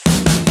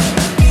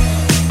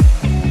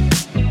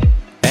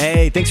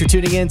Hey, thanks for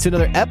tuning in to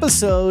another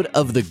episode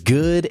of the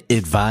Good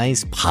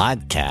Advice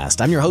Podcast.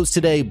 I'm your host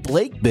today,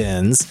 Blake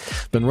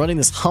Benz. Been running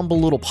this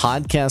humble little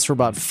podcast for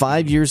about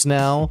 5 years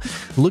now,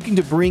 looking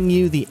to bring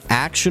you the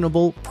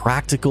actionable,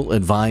 practical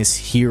advice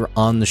here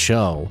on the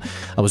show.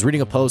 I was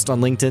reading a post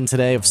on LinkedIn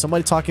today of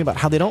somebody talking about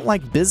how they don't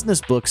like business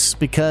books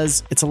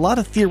because it's a lot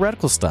of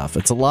theoretical stuff.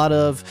 It's a lot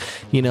of,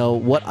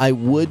 what I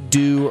would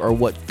do or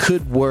what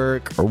could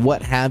work or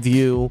what have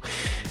you.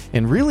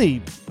 And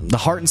really, the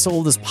heart and soul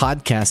of this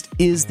podcast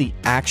is the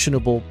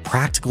actionable,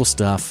 practical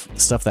stuff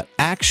that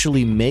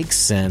actually makes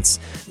sense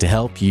to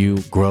help you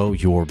grow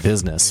your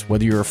business.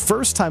 Whether you're a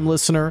first-time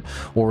listener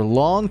or a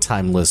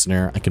long-time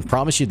listener, I can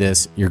promise you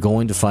this, you're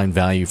going to find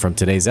value from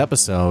today's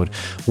episode.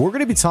 We're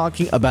going to be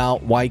talking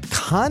about why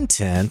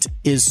content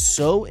is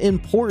so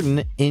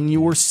important in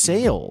your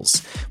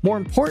sales. More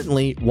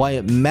importantly, why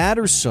it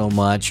matters so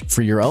much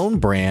for your own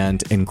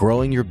brand and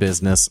growing your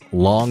business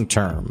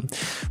long-term.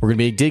 We're going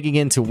to be digging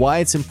into why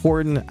it's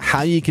important,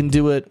 how you can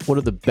do it, what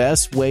are the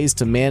best ways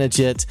to manage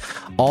it.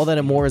 All that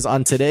and more is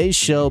on today's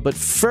show. But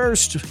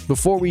first,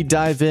 before we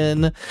dive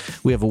in,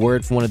 we have a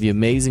word from one of the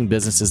amazing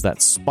businesses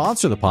that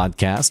sponsor the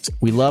podcast.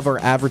 We love our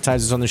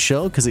advertisers on the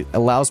show because it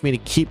allows me to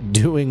keep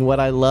doing what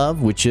I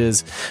love, which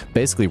is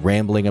basically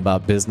rambling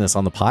about business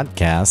on the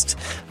podcast.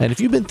 And if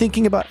you've been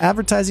thinking about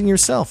advertising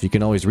yourself, you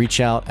can always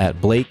reach out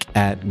at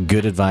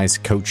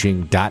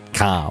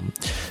blake@goodadvicecoaching.com.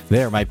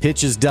 There, my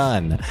pitch is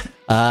done.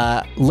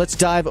 Let's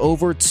dive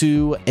over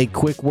to a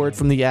quick word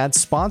from the ad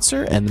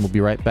sponsor, and then we'll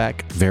be right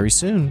back very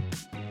soon.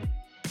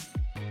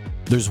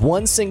 There's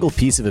one single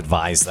piece of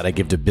advice that I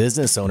give to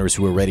business owners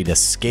who are ready to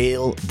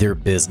scale their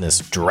business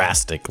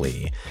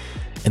drastically.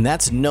 And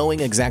that's knowing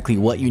exactly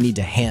what you need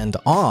to hand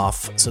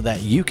off so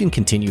that you can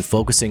continue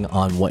focusing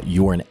on what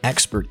you're an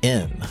expert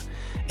in.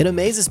 It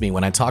amazes me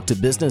when I talk to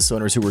business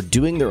owners who are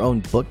doing their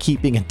own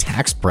bookkeeping and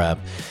tax prep,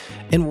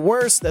 and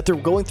worse, that they're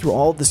going through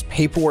all this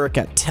paperwork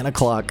at 10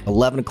 o'clock,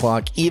 11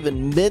 o'clock,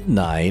 even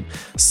midnight,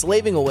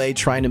 slaving away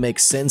trying to make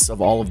sense of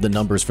all of the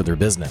numbers for their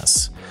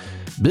business.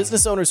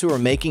 Business owners who are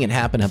making it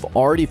happen have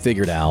already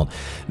figured out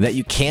that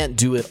you can't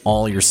do it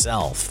all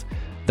yourself.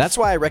 That's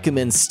why I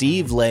recommend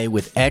Steve Lay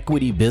with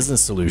Equity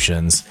Business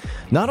Solutions.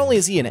 Not only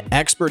is he an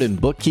expert in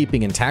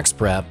bookkeeping and tax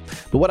prep,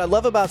 but what I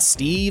love about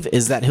Steve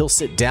is that he'll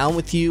sit down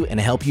with you and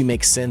help you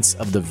make sense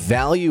of the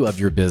value of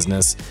your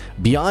business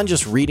beyond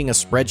just reading a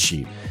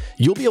spreadsheet.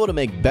 You'll be able to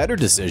make better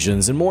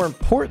decisions, and more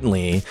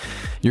importantly,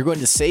 you're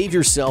going to save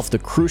yourself the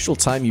crucial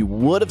time you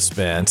would have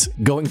spent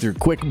going through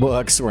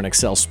QuickBooks or an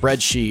Excel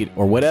spreadsheet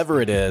or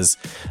whatever it is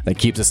that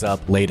keeps us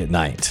up late at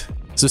night.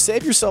 So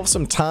save yourself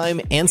some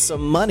time and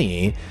some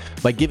money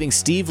by giving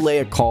Steve Lay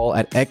a call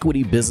at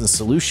Equity Business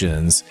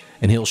Solutions,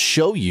 and he'll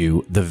show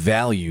you the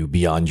value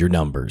beyond your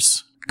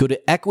numbers. Go to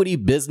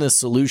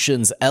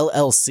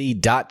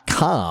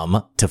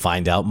equitybusinesssolutionsllc.com to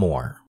find out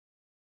more.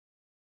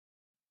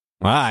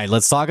 All right,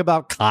 let's talk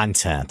about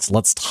content.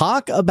 Let's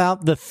talk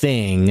about the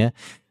thing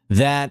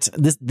that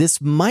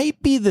this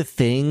might be the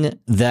thing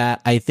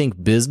that I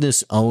think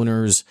business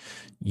owners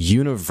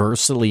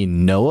universally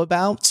know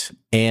about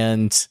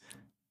and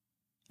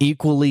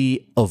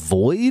equally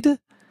avoid.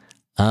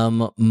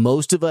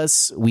 Most of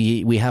us,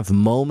 we have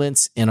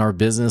moments in our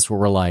business where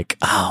we're like,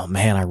 oh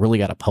man, I really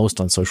got to post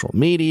on social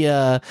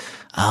media.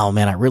 Oh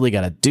man, I really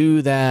got to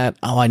do that.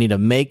 Oh, I need to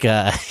make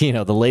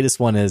the latest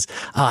one is,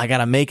 oh, I got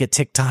to make a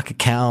TikTok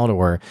account.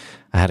 Or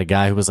I had a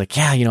guy who was like,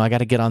 yeah, I got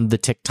to get on the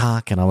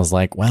TikTok. And I was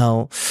like,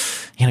 well,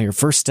 your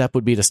first step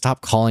would be to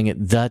stop calling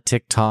it the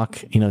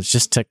TikTok. It's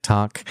just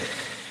TikTok.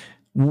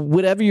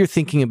 Whatever you're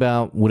thinking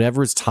about,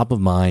 whatever is top of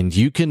mind,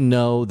 you can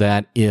know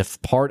that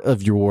if part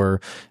of your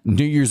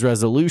New Year's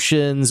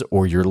resolutions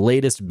or your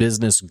latest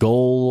business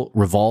goal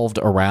revolved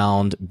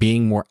around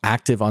being more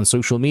active on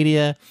social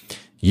media,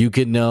 you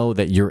can know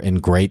that you're in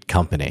great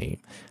company.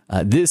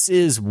 This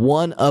is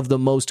one of the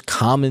most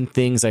common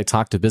things I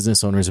talk to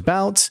business owners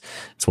about.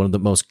 It's one of the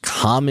most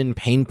common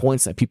pain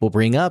points that people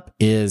bring up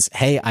is,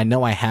 hey, I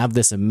know I have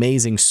this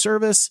amazing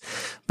service,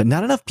 but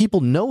not enough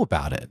people know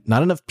about it.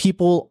 Not enough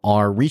people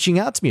are reaching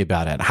out to me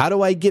about it. How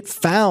do I get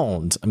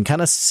found? I'm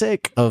kind of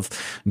sick of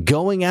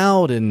going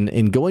out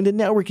and going to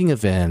networking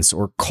events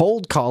or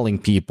cold calling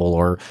people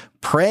or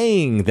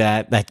praying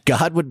that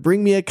God would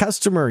bring me a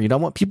customer. I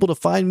want people to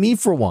find me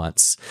for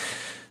once.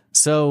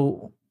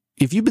 So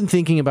if you've been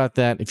thinking about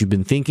that, if you've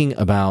been thinking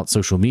about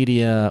social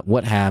media,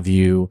 what have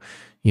you,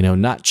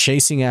 not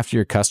chasing after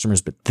your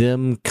customers, but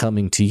them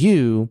coming to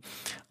you,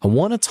 I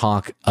want to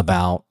talk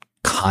about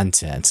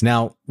content.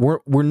 Now,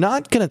 we're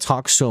not going to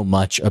talk so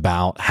much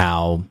about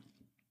how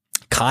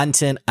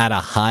content at a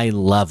high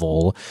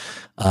level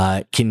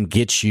can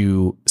get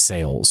you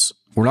sales.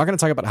 We're not going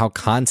to talk about how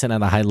content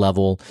at a high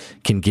level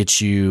can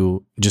get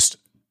you just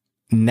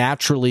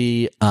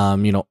naturally,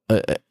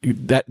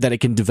 that it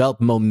can develop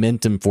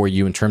momentum for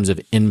you in terms of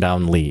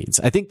inbound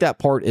leads. I think that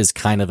part is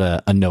kind of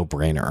a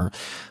no-brainer.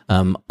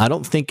 I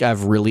don't think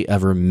I've really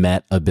ever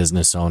met a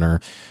business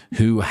owner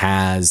who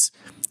has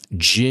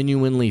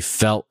genuinely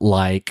felt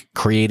like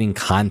creating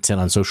content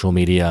on social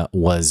media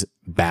was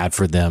bad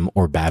for them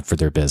or bad for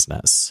their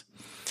business.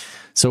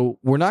 So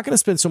we're not going to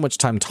spend so much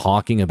time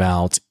talking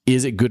about,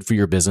 is it good for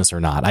your business or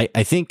not?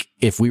 I think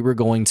if we were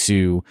going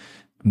to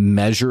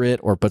measure it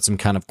or put some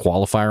kind of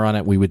qualifier on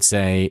it, we would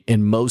say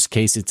in most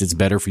cases, it's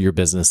better for your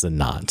business than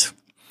not.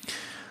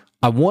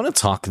 I want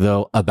to talk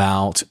though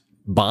about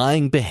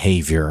buying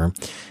behavior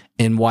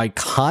and why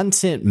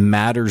content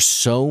matters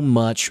so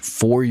much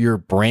for your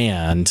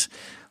brand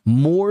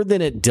more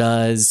than it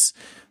does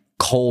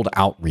cold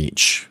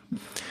outreach.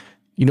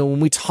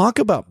 When we talk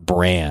about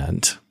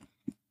brand,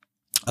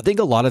 I think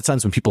a lot of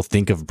times when people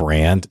think of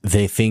brand,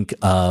 they think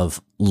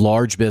of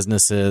large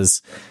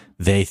businesses.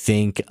 They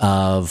think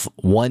of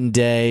one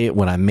day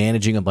when I'm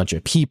managing a bunch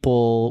of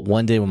people,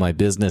 one day when my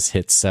business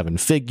hits 7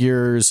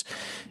 figures.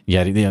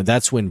 Yeah,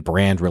 that's when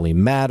brand really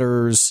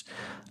matters.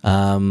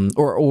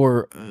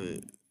 Or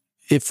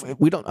if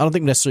we don't, I don't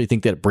think necessarily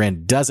think that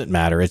brand doesn't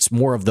matter. It's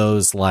more of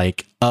those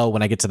like, oh,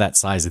 when I get to that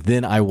size,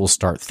 then I will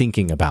start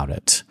thinking about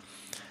it.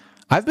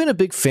 I've been a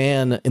big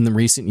fan in the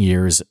recent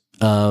years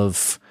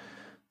of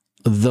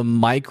the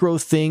micro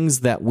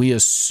things that we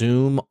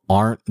assume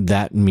aren't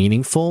that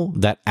meaningful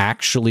that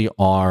actually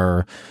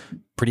are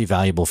pretty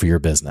valuable for your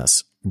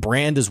business.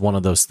 Brand is one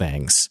of those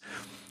things.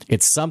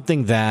 It's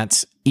something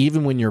that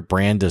even when your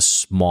brand is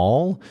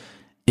small,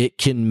 it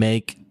can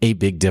make a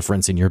big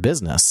difference in your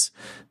business.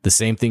 The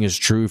same thing is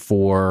true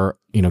for,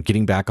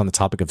 getting back on the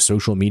topic of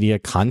social media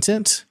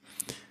content.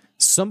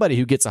 Somebody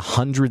who gets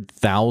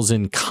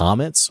 100,000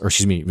 comments,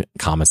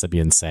 that'd be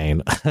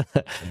insane.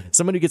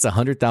 Somebody who gets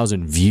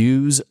 100,000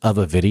 views of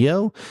a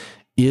video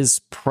is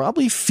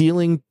probably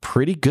feeling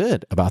pretty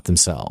good about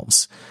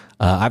themselves.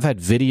 I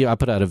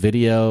put out a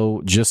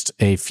video just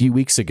a few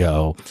weeks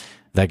ago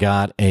that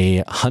got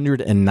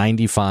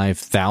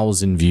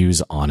 195,000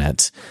 views on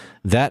it.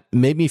 That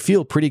made me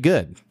feel pretty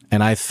good.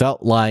 And I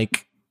felt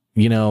like,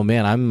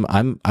 man,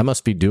 I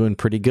must be doing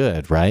pretty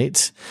good,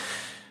 right?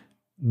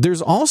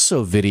 There's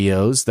also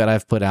videos that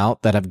I've put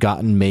out that have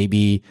gotten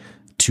maybe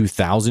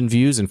 2,000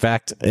 views. In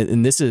fact,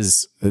 and this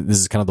is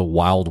kind of the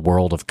wild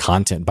world of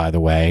content, by the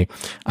way.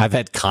 I've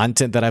had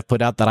content that I've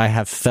put out that I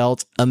have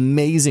felt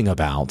amazing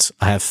about.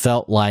 I have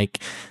felt like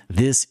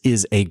this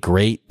is a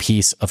great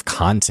piece of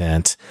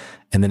content,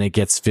 and then it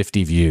gets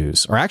 50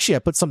 views. Or actually, I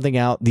put something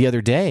out the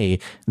other day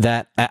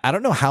that I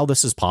don't know how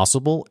this is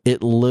possible.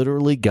 It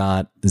literally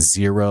got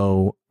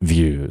 0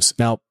 views.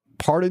 Now,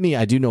 part of me,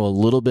 I do know a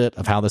little bit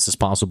of how this is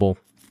possible,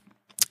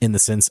 in the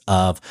sense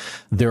of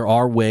there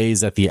are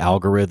ways that the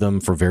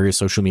algorithm for various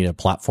social media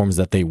platforms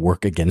that they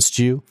work against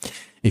you.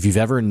 If you've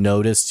ever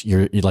noticed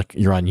you're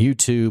on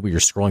YouTube or you're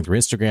scrolling through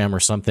Instagram or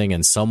something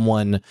and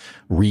someone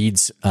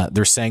reads,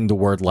 they're saying the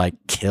word like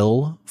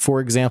kill,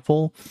 for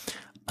example,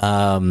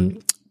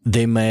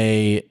 they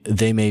may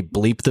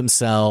bleep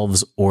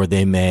themselves, or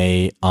they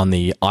may, on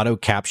the auto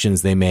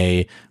captions, they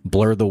may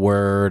blur the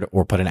word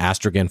or put an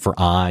asterisk in for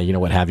I,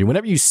 what have you.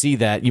 Whenever you see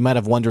that, you might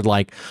have wondered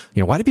like,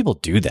 why do people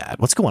do that?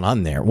 What's going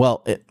on there?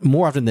 Well,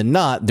 more often than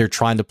not, they're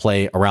trying to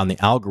play around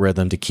the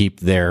algorithm to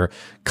keep their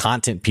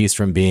content piece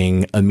from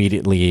being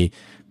immediately,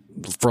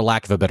 for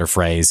lack of a better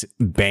phrase,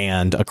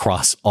 banned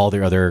across all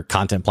their other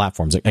content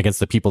platforms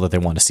against the people that they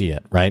want to see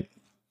it, right?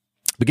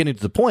 Beginning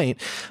to the point,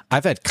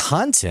 I've had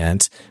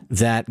content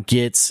that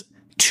gets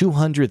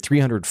 200,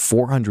 300,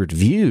 400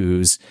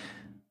 views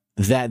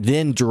that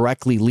then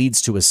directly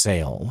leads to a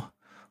sale,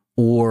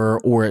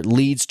 or it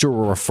leads to a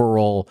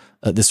referral,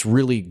 this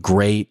really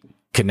great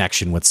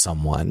connection with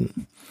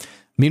someone.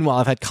 Meanwhile,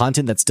 I've had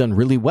content that's done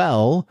really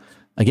well,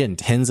 again,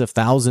 tens of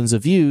thousands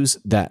of views,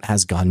 that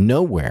has gone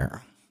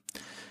nowhere.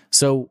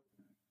 So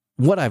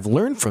what I've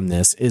learned from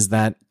this is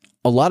that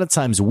a lot of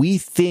times we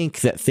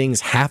think that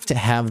things have to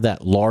have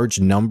that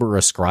large number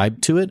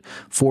ascribed to it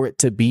for it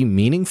to be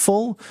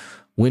meaningful,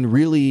 when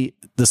really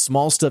the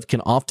small stuff can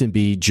often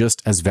be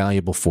just as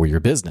valuable for your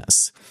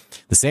business.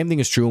 The same thing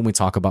is true when we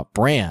talk about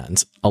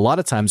brand. A lot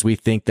of times we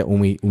think that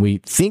when we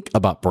think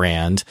about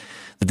brand,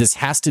 that this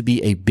has to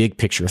be a big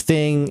picture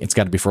thing. It's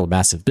got to be for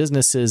massive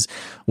businesses,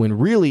 when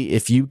really,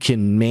 if you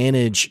can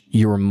manage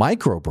your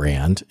micro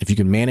brand, if you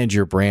can manage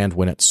your brand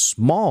when it's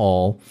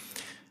small,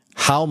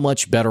 how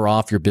much better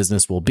off your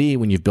business will be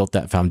when you've built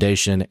that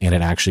foundation and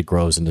it actually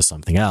grows into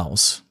something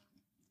else.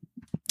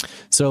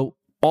 So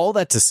all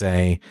that to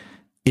say,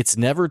 it's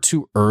never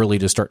too early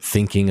to start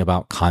thinking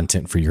about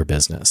content for your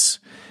business.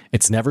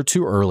 It's never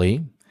too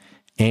early,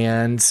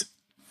 and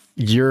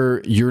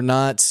you're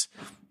not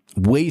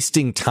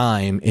wasting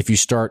time if you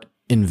start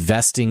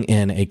investing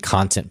in a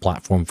content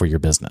platform for your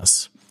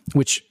business,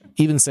 which,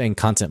 even saying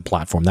content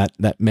platform,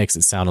 that makes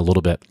it sound a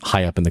little bit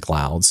high up in the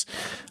clouds.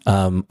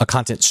 A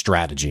content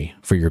strategy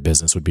for your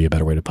business would be a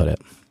better way to put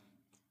it.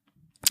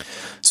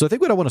 So I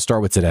think what I want to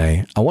start with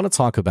today, I want to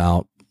talk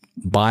about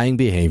buying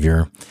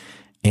behavior.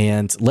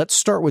 And let's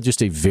start with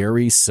just a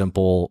very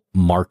simple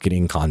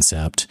marketing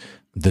concept,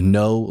 the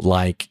know,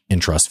 like, and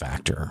trust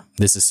factor.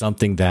 This is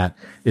something that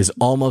is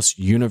almost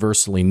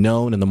universally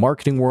known in the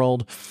marketing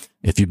world.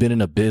 If you've been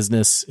in a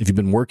business, if you've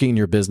been working in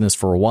your business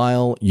for a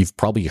while, you've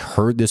probably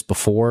heard this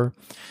before.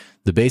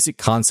 The basic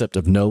concept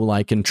of know,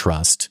 like, and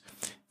trust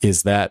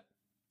is that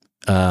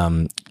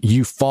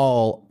you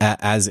fall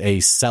as a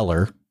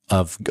seller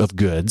of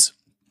goods,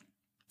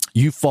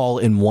 you fall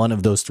in one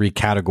of those three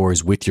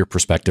categories with your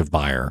prospective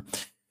buyer.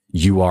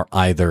 You are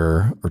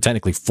either, or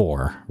technically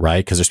four,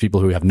 right? Because there's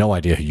people who have no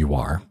idea who you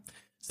are.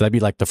 So that'd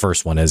be like the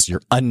first one is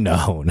you're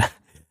unknown.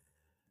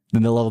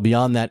 Then the level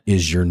beyond that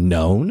is you're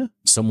known.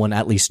 Someone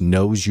at least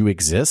knows you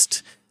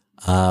exist.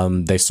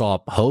 They saw a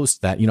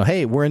post that,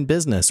 hey, we're in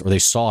business, or they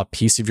saw a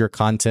piece of your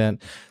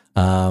content,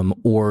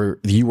 or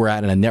you were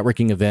at a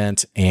networking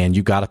event and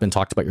you got up and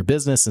talked about your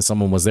business and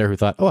someone was there who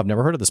thought, oh, I've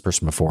never heard of this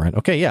person before. And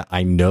okay, yeah,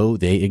 I know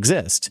they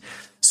exist.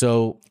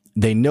 So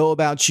they know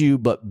about you,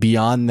 but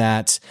beyond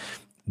that,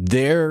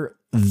 their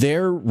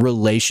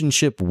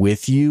relationship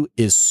with you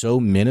is so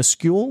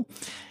minuscule,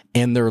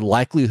 and their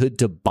likelihood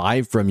to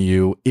buy from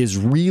you is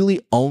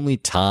really only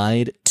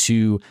tied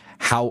to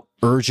how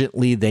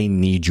urgently they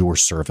need your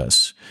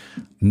service.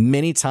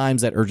 Many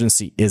times that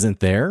urgency isn't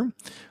there.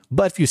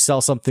 But if you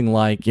sell something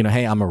like,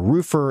 hey, I'm a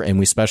roofer and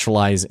we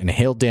specialize in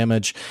hail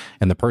damage,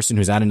 and the person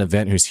who's at an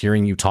event who's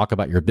hearing you talk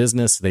about your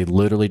business, they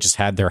literally just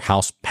had their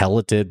house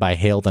pelleted by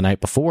hail the night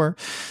before,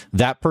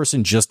 that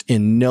person just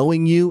in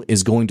knowing you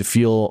is going to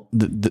feel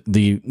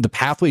the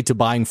pathway to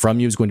buying from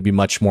you is going to be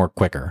much more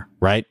quicker,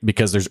 right?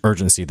 Because there's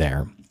urgency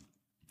there.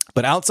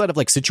 But outside of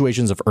like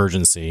situations of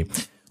urgency,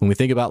 when we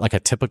think about like a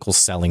typical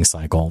selling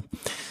cycle,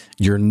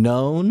 you're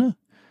known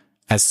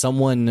as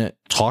someone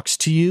talks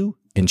to you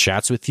and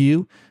chats with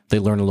you. They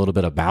learn a little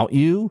bit about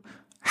you,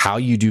 how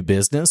you do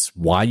business,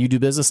 why you do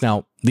business.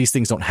 Now, these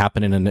things don't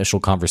happen in an initial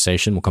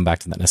conversation. We'll come back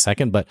to that in a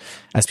second. But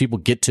as people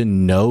get to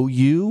know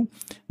you,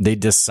 they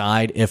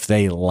decide if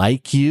they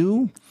like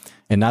you.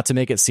 And not to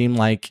make it seem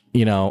like,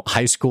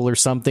 high school or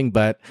something,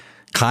 but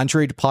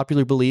contrary to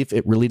popular belief,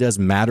 it really does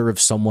matter if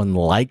someone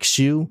likes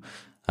you.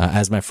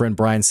 As my friend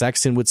Brian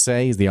Sexton would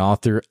say, he's the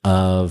author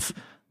of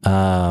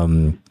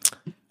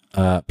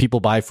People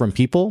Buy From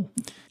People.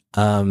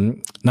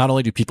 Not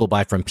only do people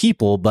buy from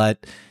people,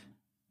 but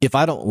if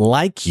I don't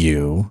like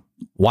you,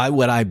 why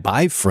would I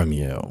buy from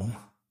you?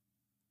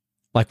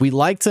 Like, we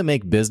like to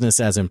make business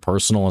as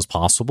impersonal as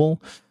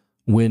possible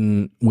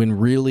when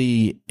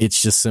really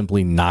it's just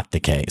simply not the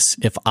case.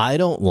 If I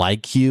don't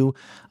like you,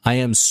 I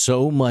am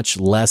so much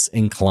less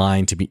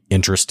inclined to be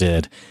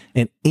interested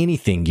in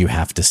anything you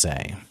have to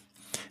say.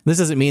 This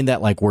doesn't mean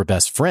that like we're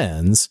best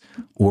friends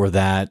or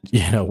that,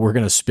 we're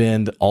going to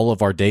spend all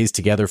of our days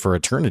together for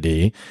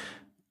eternity.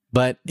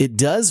 But it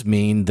does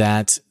mean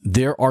that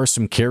there are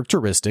some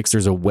characteristics,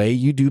 there's a way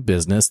you do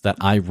business that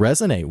I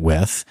resonate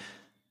with,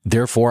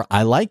 therefore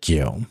I like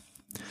you.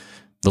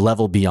 The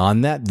level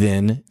beyond that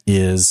then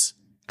is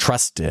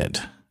trusted.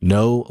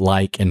 Know,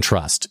 like, and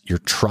trust. You're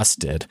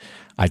trusted.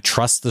 I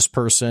trust this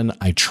person.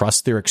 I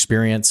trust their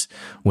experience.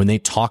 When they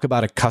talk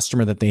about a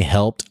customer that they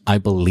helped, I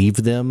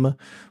believe them.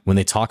 When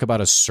they talk about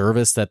a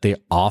service that they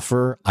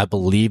offer, I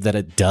believe that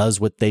it does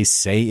what they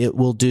say it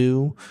will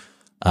do.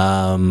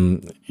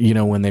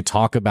 When they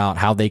talk about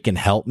how they can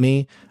help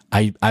me,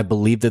 I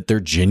believe that they're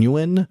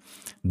genuine.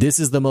 This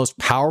is the most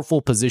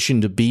powerful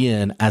position to be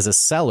in as a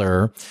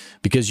seller,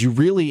 because you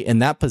really, in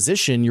that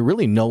position, you're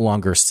really no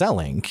longer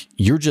selling.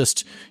 You're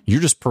just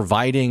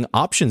providing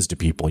options to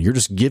people. You're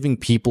just giving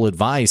people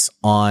advice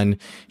on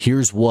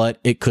here's what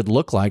it could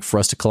look like for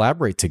us to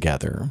collaborate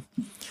together.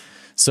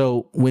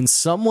 So when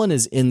someone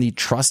is in the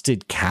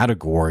trusted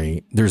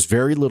category, there's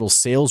very little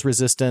sales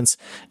resistance.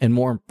 And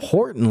more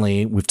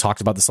importantly, we've talked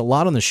about this a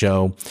lot on the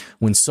show,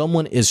 when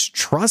someone is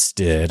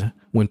trusted,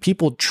 when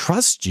people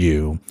trust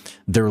you,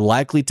 they're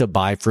likely to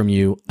buy from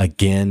you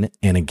again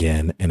and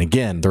again and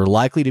again. They're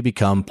likely to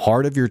become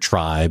part of your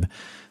tribe.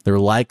 They're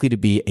likely to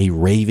be a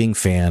raving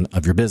fan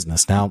of your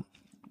business. Now,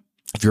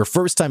 if you're a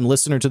first-time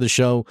listener to the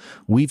show,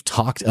 we've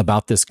talked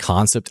about this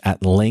concept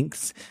at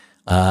length.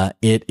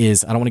 It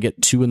is, I don't want to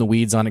get too in the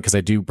weeds on it because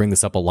I do bring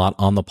this up a lot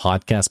on the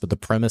podcast, but the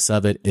premise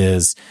of it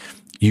is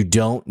you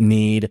don't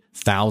need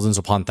thousands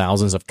upon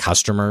thousands of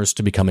customers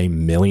to become a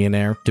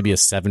millionaire, to be a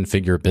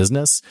seven-figure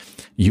business.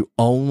 You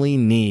only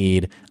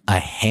need a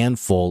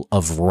handful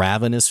of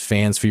ravenous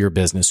fans for your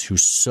business who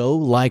so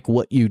like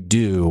what you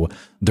do,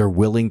 they're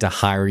willing to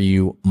hire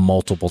you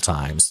multiple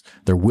times.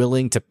 They're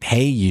willing to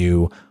pay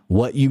you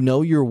what you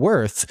know you're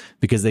worth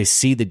because they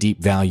see the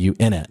deep value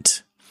in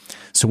it.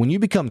 So when you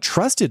become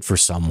trusted for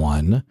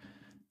someone,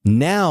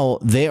 now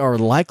they are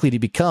likely to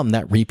become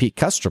that repeat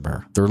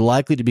customer. They're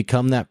likely to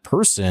become that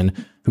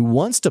person who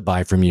wants to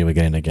buy from you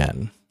again and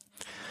again.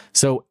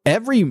 So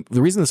the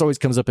reason this always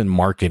comes up in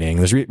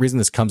marketing, the reason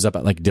this comes up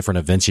at like different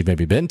events you've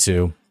maybe been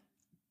to,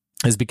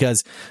 is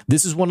because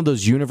this is one of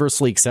those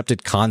universally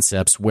accepted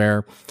concepts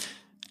where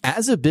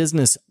as a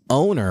business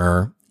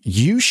owner,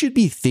 you should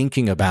be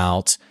thinking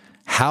about,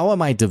 how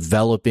am I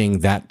developing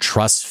that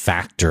trust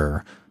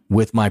factor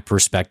with my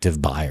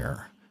prospective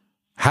buyer?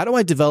 How do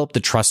I develop the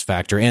trust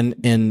factor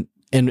and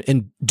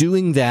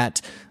doing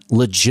that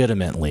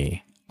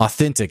legitimately,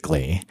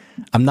 authentically?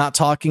 I'm not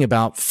talking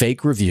about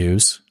fake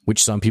reviews,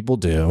 which some people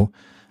do.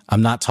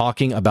 I'm not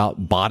talking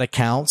about bot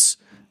accounts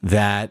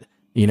that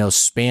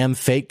spam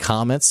fake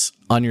comments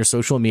on your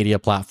social media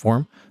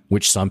platform,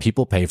 which some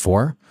people pay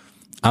for.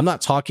 I'm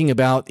not talking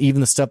about even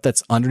the stuff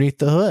that's underneath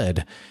the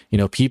hood.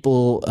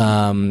 People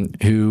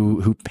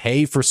who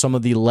pay for some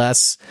of the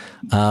less,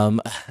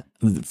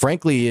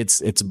 frankly,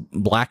 it's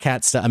black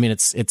hat stuff. I mean,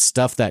 it's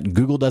stuff that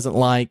Google doesn't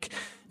like.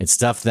 It's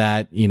stuff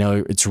that,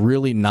 it's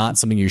really not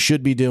something you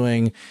should be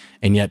doing.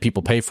 And yet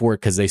people pay for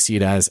it because they see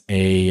it as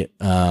a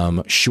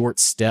short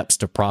steps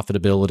to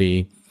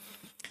profitability.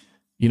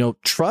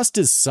 Trust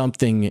is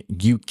something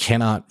you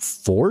cannot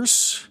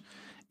force,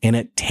 and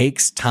it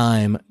takes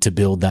time to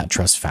build that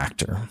trust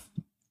factor.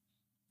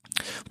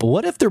 But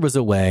what if there was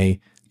a way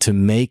to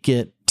make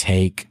it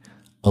take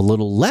a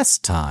little less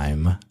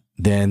time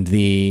than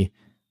the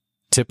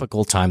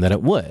typical time that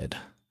it would?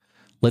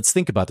 Let's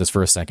think about this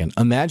for a second.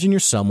 Imagine you're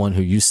someone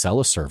who you sell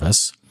a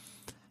service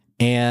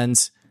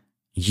and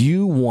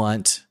you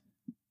want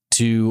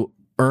to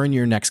earn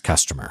your next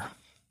customer.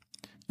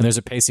 And there's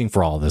a pacing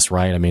for all of this,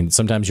 right? I mean,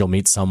 sometimes you'll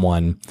meet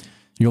someone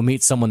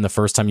the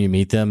first time you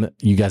meet them,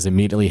 you guys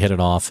immediately hit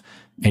it off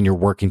and you're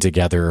working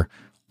together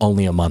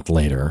only a month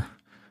later.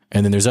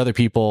 And then there's other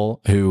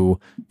people who,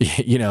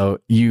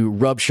 you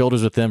rub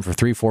shoulders with them for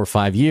 3, 4,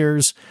 5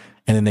 years,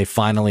 and then they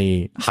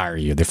finally hire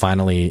you. They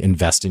finally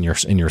invest in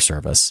your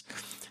service.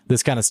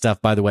 This kind of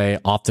stuff, by the way,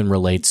 often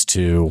relates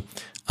to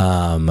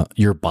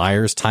your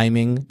buyer's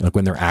timing, like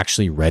when they're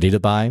actually ready to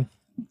buy.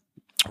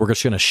 We're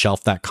just going to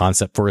shelf that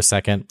concept for a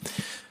second.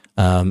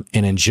 And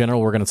in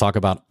general, we're going to talk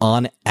about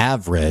on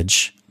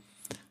average,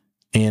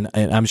 and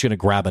I'm just going to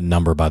grab a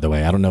number, by the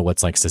way. I don't know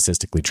what's like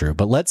statistically true,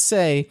 but let's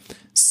say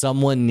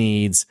someone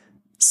needs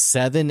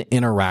 7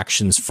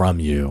 interactions from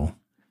you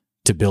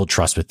to build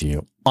trust with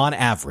you on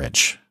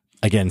average.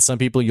 Again, some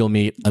people you'll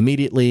meet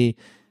immediately,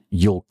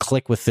 you'll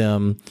click with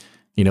them.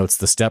 It's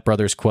the Step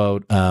Brothers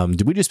quote.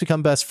 Did we just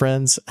become best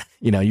friends?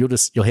 You'll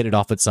hit it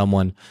off with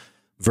someone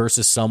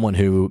versus someone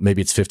who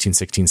maybe it's 15,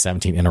 16,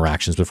 17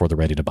 interactions before they're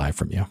ready to buy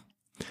from you.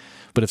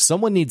 But if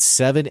someone needs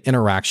 7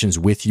 interactions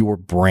with your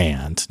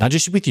brand, not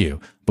just with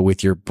you, but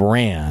with your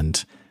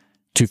brand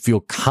to feel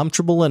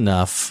comfortable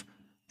enough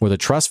where the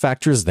trust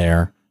factor is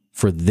there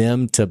for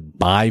them to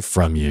buy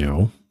from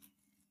you,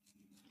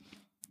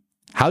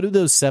 how do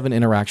those 7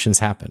 interactions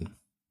happen?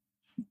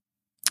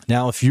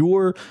 Now, if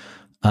your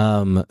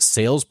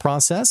sales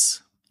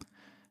process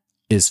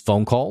is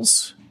phone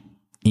calls,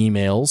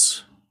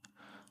 emails,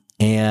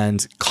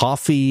 and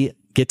coffee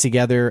get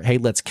together, hey,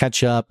 let's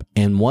catch up,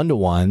 and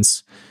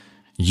one-to-ones,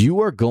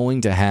 you are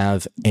going to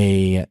have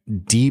a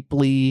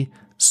deeply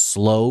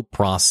slow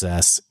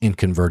process in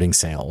converting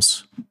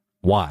sales.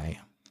 Why?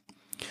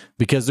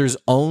 Because there's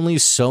only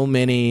so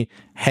many,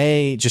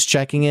 hey, just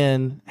checking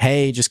in,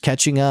 hey, just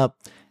catching up,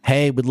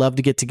 hey, would love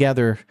to get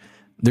together.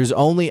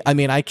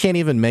 I can't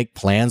even make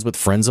plans with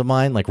friends of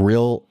mine, like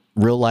real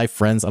life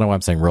friends. I don't know why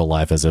I'm saying real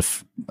life as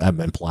if I'm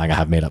implying I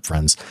have made up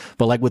friends,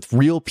 but like with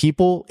real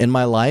people in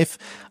my life,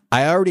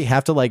 I already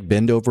have to like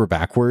bend over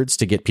backwards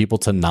to get people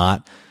to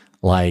not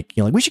like,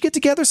 we should get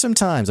together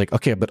sometimes. Like,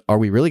 okay, but are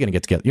we really going to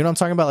get together? You know what I'm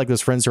talking about? Like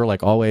those friends who are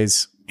like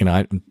always,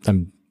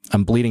 I'm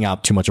bleeding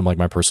out too much of like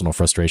my personal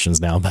frustrations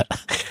now, but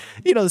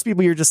those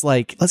people you're just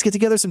like, let's get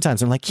together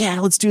sometimes. I'm like, yeah,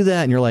 let's do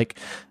that. And you're like,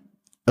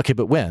 okay,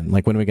 but when?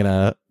 Like, when are we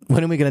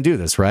gonna do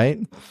this, right?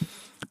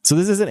 So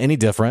this isn't any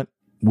different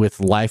with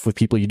life with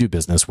people you do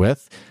business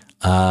with.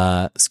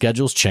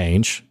 Schedules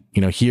change.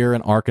 Here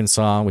in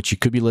Arkansas, which you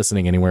could be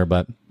listening anywhere,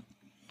 but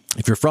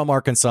if you're from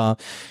Arkansas,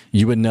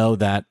 you would know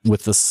that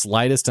with the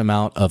slightest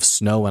amount of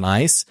snow and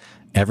ice,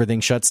 everything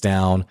shuts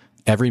down.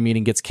 Every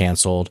meeting gets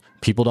canceled.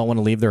 People don't want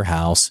to leave their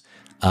house.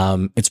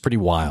 It's pretty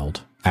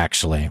wild,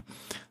 actually.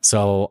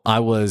 So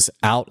I was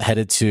out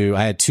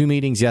I had 2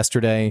 meetings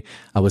yesterday.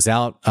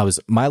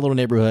 My little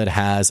neighborhood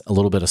has a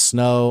little bit of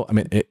snow. I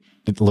mean, a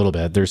little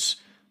bit. There's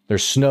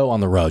snow on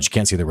the road. You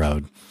can't see the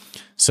road.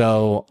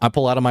 So I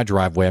pull out of my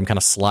driveway. I'm kind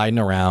of sliding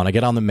around. I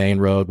get on the main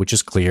road, which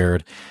is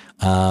cleared.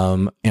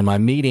 And my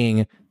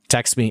meeting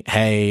texts me,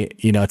 hey,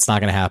 it's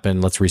not going to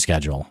happen. Let's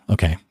reschedule.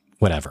 Okay,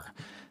 whatever.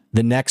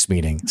 The next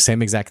meeting,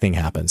 same exact thing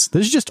happens.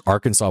 This is just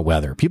Arkansas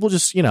weather. People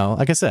just,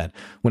 like I said,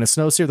 when it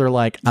snows here, they're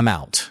like, I'm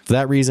out. For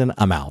that reason,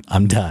 I'm out.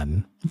 I'm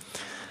done.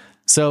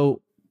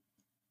 So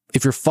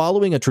if you're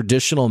following a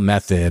traditional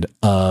method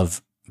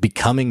of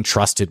becoming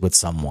trusted with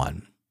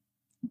someone,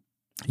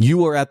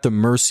 you are at the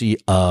mercy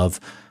of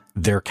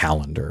their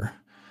calendar.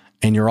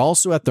 And you're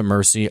also at the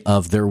mercy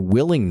of their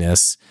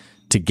willingness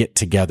to get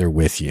together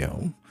with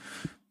you.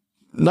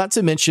 Not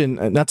to make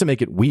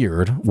it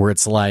weird, where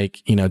it's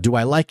like, do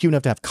I like you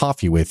enough to have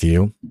coffee with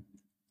you?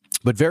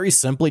 But very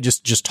simply,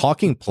 just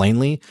talking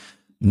plainly,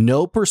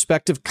 no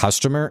prospective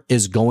customer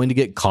is going to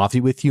get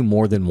coffee with you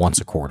more than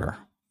once a quarter.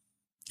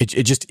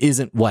 It just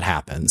isn't what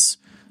happens.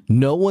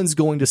 No one's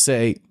going to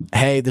say,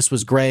 hey, this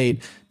was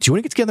great. Do you want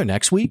to get together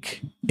next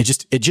week? It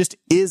just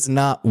is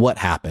not what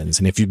happens.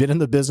 And if you've been in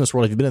the business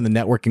world, if you've been in the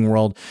networking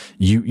world,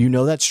 you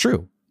know that's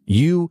true.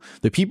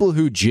 The people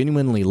who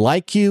genuinely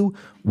like you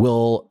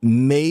will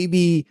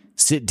maybe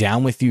sit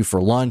down with you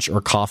for lunch or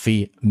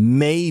coffee,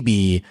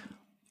 maybe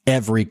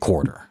every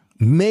quarter,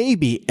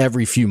 maybe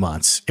every few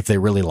months if they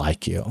really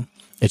like you.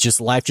 It's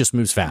just life just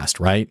moves fast,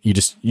 right? You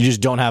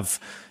just don't have,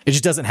 it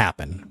just doesn't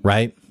happen,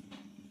 right?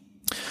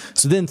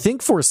 So then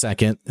think for a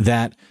second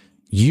that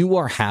you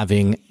are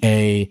having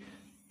a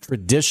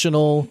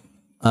traditional,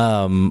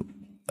 my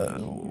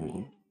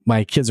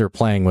kids are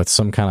playing with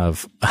some kind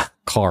of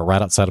car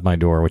right outside of my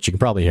door, which you can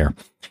probably hear.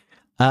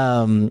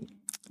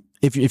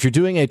 If you're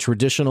doing a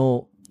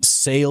traditional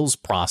sales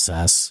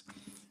process,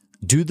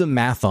 do the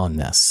math on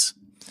this.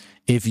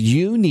 If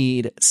you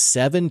need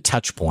 7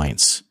 touch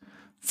points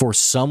for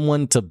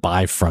someone to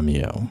buy from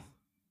you,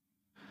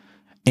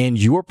 and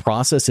your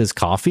process is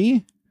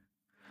coffee,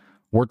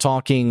 we're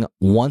talking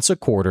once a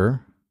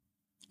quarter.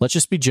 Let's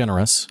just be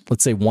generous.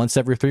 Let's say once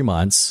every 3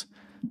 months,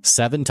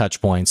 7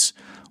 touch points.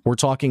 We're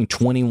talking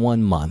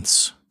 21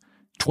 months.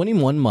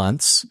 21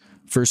 months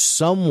for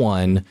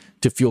someone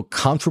to feel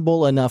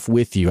comfortable enough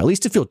with you, at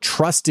least to feel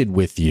trusted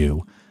with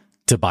you,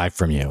 to buy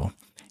from you.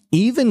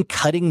 Even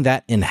cutting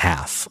that in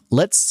half,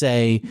 let's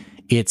say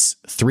it's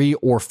 3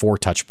 or 4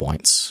 touch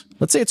points.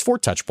 Let's say it's 4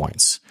 touch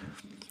points.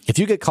 If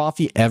you get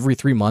coffee every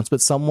 3 months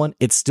with someone,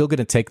 it's still going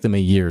to take them a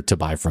year to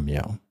buy from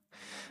you.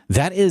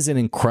 That is an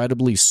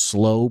incredibly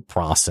slow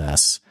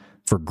process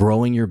for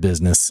growing your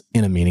business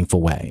in a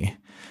meaningful way.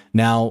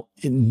 Now,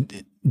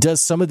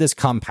 does some of this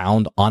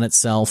compound on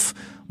itself?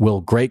 Will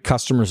great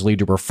customers lead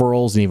to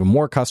referrals and even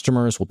more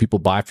customers? Will people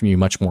buy from you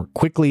much more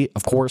quickly?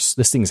 Of course,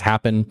 these things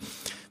happen.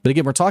 But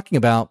again, we're talking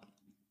about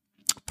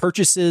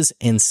purchases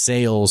and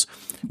sales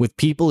with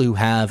people who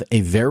have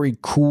a very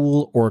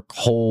cool or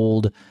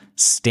cold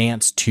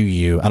stance to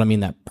you. I don't mean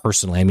that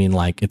personally. I mean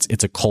like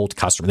it's a cold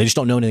customer. They just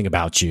don't know anything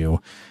about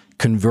you.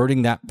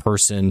 Converting that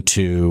person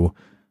to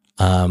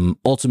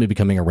ultimately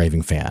becoming a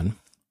raving fan.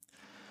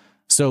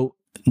 So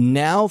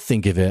now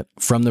think of it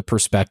from the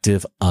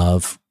perspective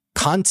of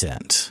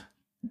content.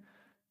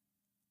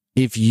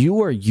 If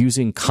you are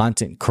using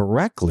content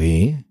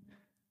correctly,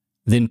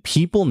 then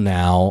people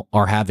now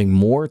are having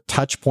more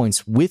touch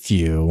points with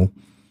you,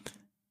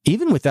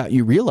 even without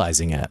you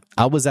realizing it.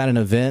 I was at an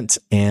event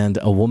and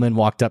a woman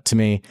walked up to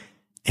me,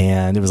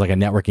 and it was like a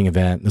networking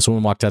event. This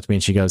woman walked up to me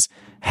and she goes,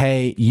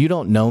 "Hey, you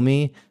don't know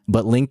me,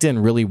 but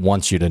LinkedIn really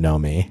wants you to know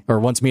me, or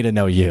wants me to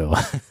know you."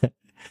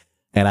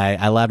 And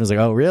I laughed and was like,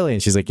 "Oh, really?"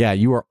 And she's like, "Yeah,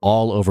 you are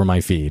all over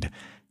my feed."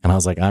 And I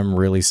was like, "I'm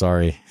really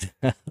sorry.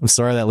 I'm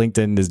sorry that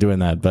LinkedIn is doing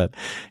that." But,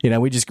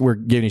 we're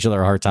giving each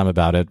other a hard time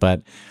about it.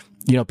 But,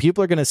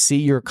 people are going to see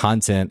your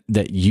content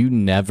that you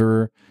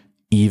never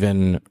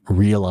even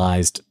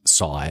realized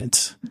saw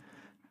it.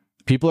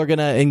 People are going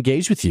to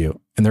engage with you,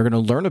 and they're going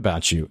to learn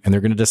about you, and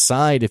they're going to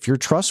decide if you're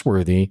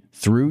trustworthy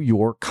through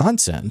your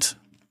content.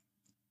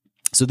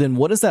 So then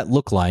what does that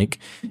look like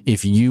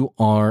if you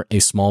are a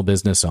small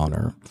business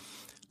owner?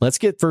 Let's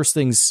get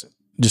things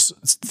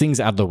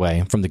out of the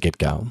way from the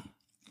get-go.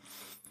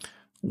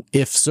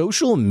 If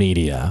social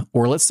media,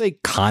 or let's say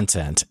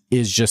content,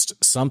 is just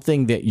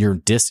something that you're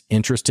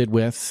disinterested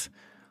with,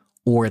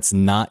 or it's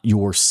not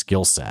your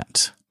skill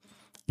set,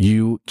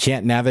 you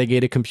can't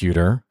navigate a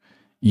computer,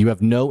 you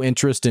have no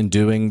interest in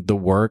doing the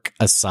work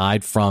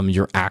aside from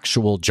your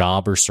actual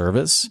job or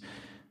service.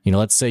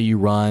 Let's say you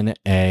run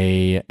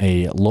a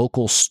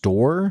local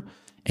store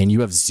and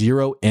you have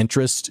zero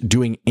interest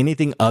doing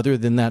anything other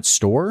than that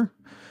store,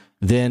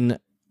 then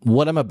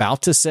what I'm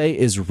about to say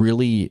is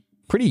really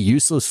pretty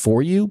useless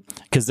for you,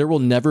 because there will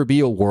never be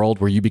a world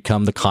where you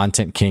become the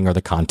content king or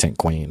the content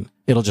queen.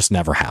 It'll just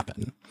never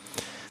happen.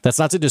 That's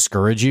not to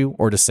discourage you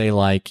or to say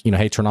like,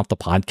 hey, turn off the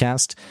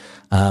podcast.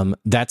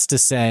 That's to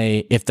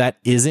say, if that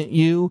isn't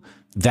you,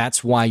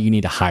 that's why you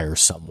need to hire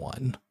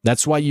someone.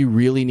 That's why you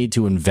really need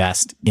to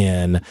invest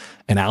in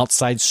an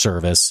outside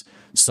service,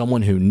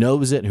 someone who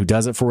knows it, who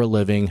does it for a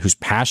living, who's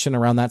passionate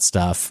around that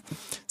stuff,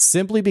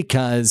 simply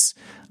because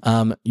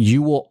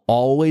you will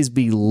always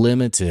be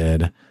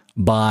limited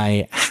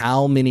by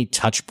how many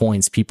touch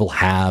points people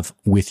have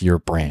with your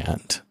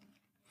brand.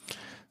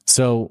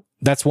 So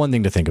that's one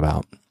thing to think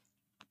about.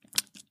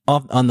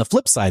 On the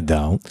flip side,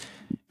 though,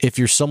 if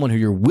you're someone who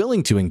you're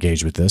willing to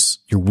engage with this,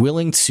 you're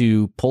willing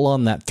to pull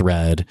on that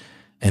thread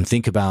and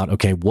think about,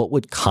 okay, what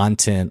would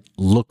content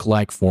look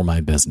like for my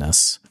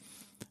business?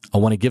 I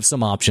want to give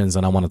some options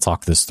and I want to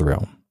talk this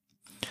through.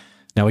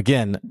 Now,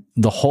 again,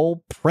 the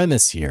whole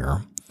premise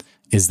here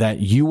is that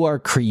you are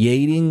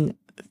creating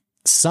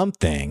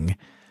something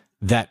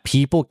that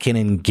people can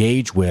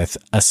engage with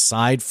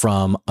aside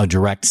from a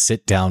direct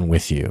sit down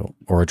with you,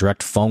 or a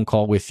direct phone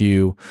call with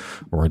you,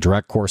 or a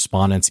direct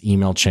correspondence,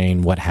 email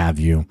chain, what have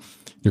you.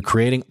 You're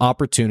creating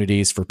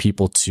opportunities for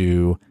people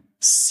to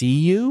see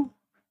you,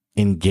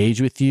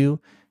 engage with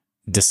you,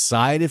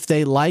 decide if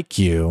they like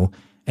you,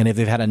 and if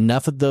they've had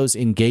enough of those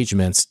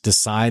engagements,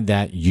 decide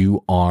that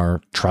you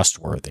are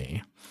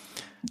trustworthy.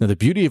 Now, the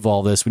beauty of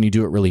all this, when you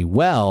do it really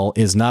well,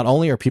 is not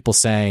only are people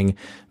saying,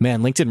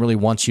 "Man, LinkedIn really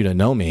wants you to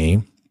know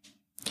me,"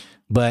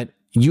 but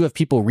you have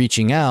people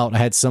reaching out. I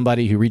had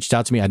somebody who reached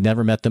out to me. I'd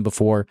never met them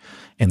before.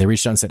 And they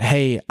reached out and said,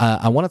 "Hey,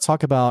 I want to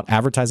talk about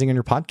advertising on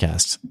your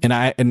podcast."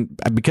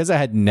 And because I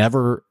had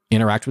never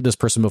interacted with this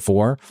person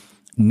before,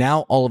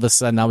 Now, all of a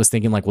sudden, I was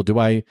thinking like, well, do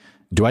I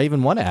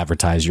even want to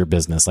advertise your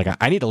business? Like,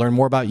 I need to learn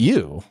more about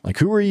you. Like,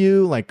 who are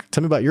you? Like,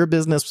 tell me about your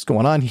business. What's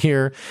going on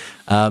here?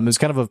 It was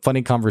kind of a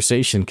funny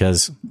conversation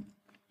because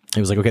it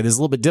was like, okay, this is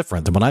a little bit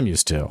different than what I'm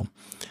used to.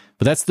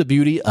 But that's the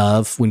beauty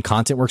of when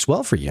content works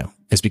well for you,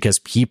 is because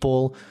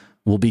people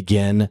will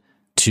begin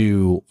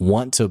to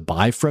want to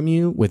buy from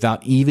you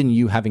without even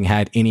you having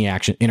had any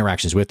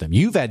interactions with them.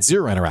 You've had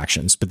 0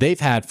 interactions, but they've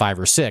had 5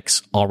 or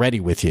 6 already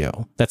with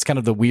you. That's kind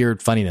of the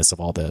weird funniness of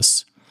all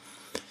this.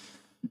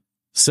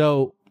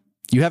 So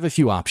you have a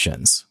few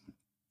options.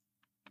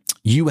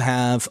 You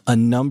have a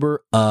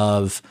number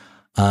of,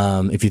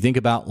 if you think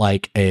about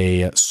like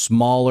a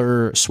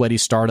smaller, sweaty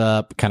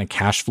startup, kind of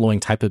cash flowing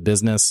type of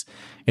business,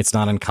 it's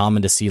not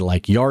uncommon to see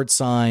like yard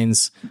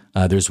signs.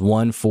 There's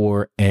one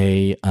for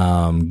a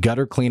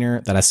gutter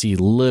cleaner that I see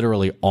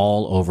literally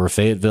all over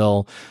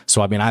Fayetteville.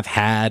 So, I mean, I've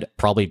had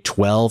probably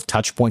 12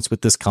 touch points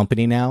with this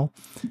company now.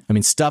 I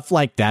mean, stuff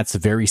like that's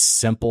very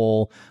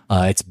simple.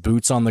 It's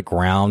boots on the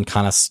ground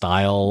kind of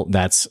style.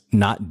 That's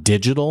not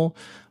digital,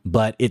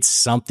 but it's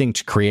something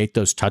to create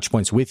those touch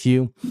points with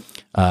you.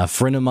 A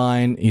friend of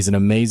mine, he's an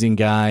amazing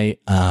guy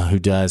who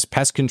does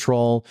pest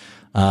control.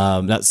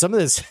 Now some of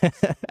this,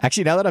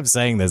 actually, now that I'm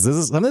saying this,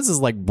 some of this is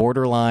like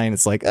borderline.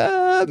 It's like,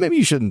 maybe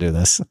you shouldn't do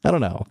this. I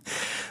don't know.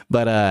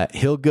 But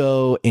he'll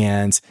go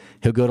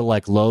to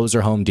like Lowe's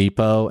or Home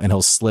Depot and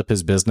he'll slip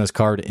his business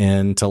card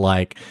into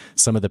like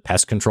some of the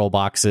pest control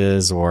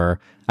boxes,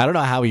 or I don't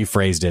know how he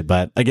phrased it,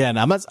 but again,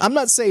 I'm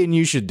not saying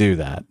you should do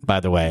that,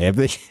 by the way.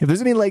 If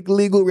there's any like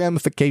legal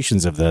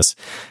ramifications of this,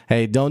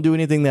 hey, don't do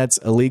anything that's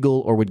illegal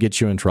or would get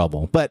you in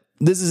trouble. But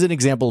this is an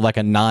example of like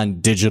a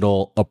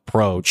non-digital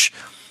approach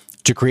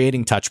to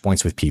creating touch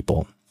points with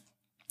people.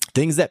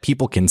 Things that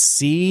people can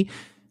see,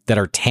 that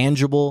are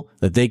tangible,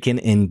 that they can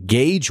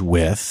engage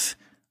with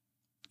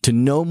to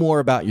know more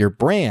about your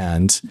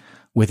brand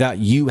without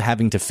you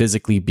having to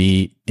physically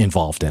be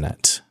involved in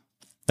it.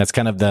 That's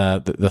kind of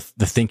the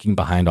thinking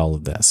behind all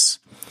of this.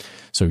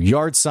 So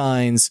yard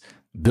signs,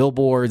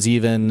 billboards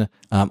even.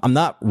 I'm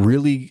not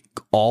really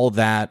all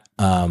that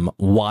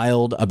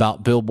wild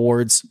about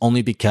billboards,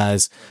 only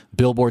because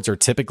billboards are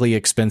typically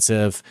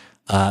expensive.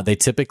 They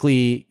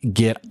typically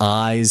get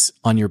eyes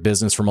on your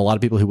business from a lot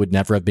of people who would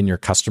never have been your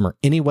customer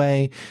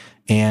anyway.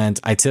 And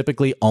I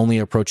typically only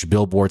approach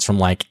billboards from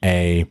like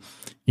a,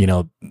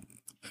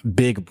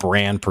 big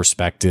brand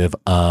perspective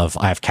of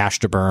I have cash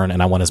to burn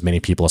and I want as many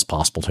people as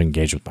possible to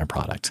engage with my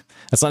product.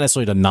 That's not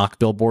necessarily to knock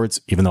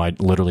billboards, even though I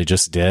literally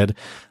just did.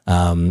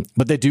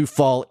 But they do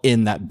fall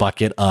in that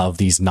bucket of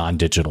these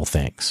non-digital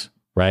things,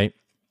 right?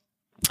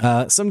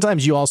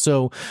 Sometimes you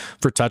also,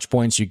 for touch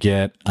points, you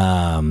get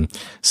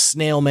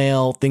snail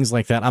mail, things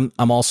like that.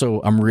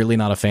 I'm really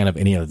not a fan of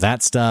any of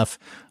that stuff.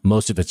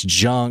 Most of it's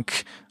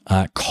junk.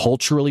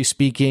 Culturally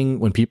speaking,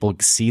 when people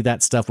see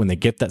that stuff, when they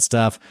get that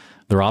stuff,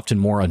 they're often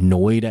more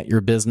annoyed at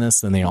your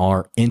business than they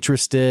are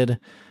interested.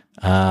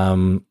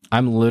 I'm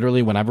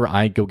literally, whenever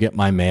I go get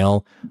my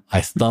mail,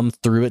 I thumb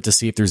through it to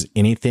see if there's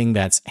anything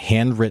that's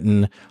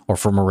handwritten or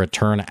from a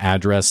return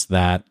address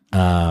that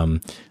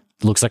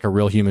looks like a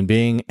real human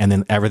being, and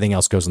then everything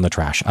else goes in the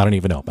trash. I don't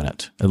even open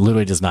it. It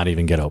literally does not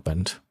even get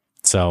opened.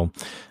 So,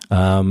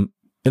 and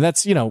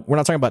that's, we're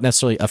not talking about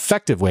necessarily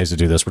effective ways to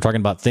do this. We're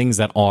talking about things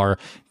that are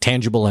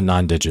tangible and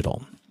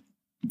non-digital.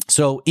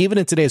 So even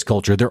in today's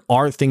culture, there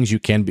are things you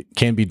can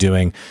be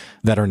doing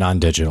that are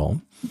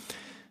non-digital.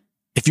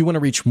 If you want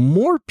to reach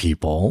more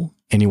people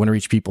and you want to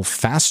reach people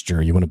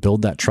faster, you want to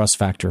build that trust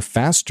factor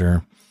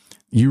faster,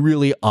 you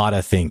really ought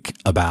to think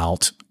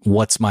about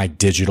what's my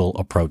digital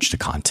approach to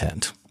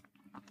content.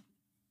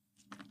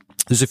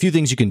 There's a few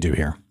things you can do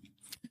here.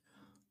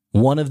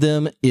 One of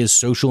them is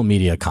social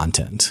media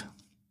content.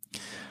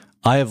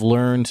 I have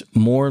learned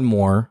more and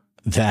more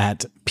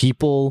that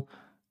people,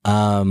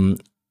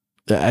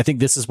 I think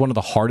this is one of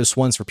the hardest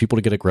ones for people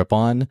to get a grip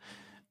on,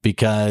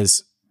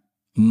 because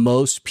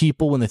most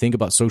people, when they think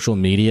about social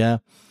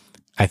media,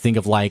 I think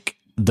of like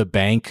the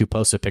bank who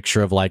posts a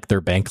picture of like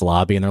their bank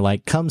lobby and they're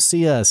like, come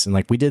see us. And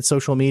like, we did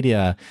social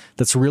media.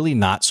 That's really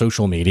not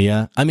social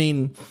media. I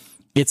mean,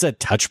 it's a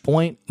touch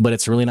point, but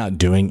it's really not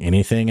doing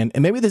anything. And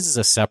maybe this is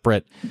a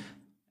separate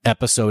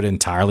episode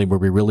entirely where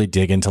we really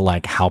dig into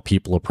like how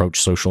people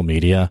approach social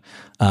media.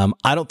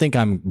 I don't think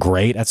I'm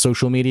great at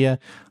social media.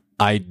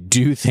 I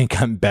do think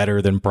I'm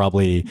better than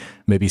probably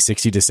maybe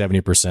 60 to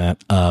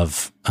 70%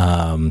 of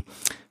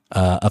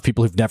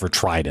people who've never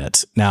tried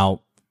it.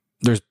 Now,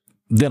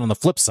 then on the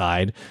flip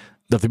side,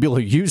 the people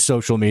who use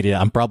social media,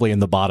 I'm probably in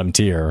the bottom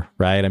tier,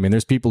 right? I mean,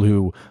 there's people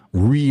who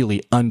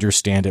really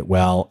understand it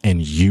well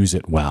and use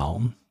it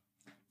well.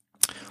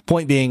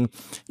 Point being,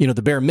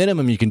 the bare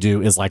minimum you can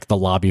do is like the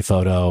lobby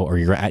photo, or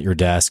you're at your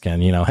desk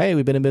and, hey,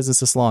 we've been in business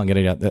this long.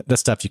 That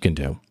stuff you can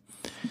do.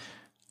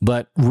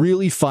 But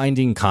really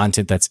finding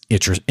content that's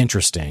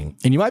interesting.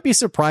 And you might be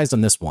surprised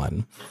on this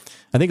one.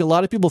 I think a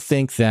lot of people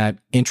think that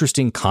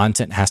interesting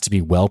content has to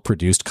be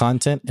well-produced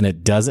content, and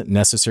it doesn't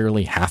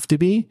necessarily have to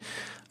be.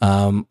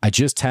 I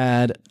just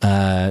had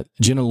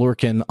Jenna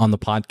Lurkin on the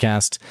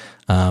podcast.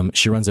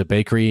 She runs a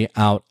bakery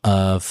out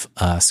of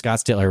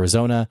Scottsdale,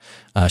 Arizona.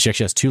 She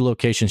actually has 2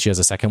 locations. She has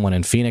a second one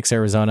in Phoenix,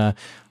 Arizona.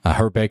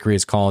 Her bakery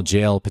is called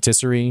JL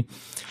Patisserie,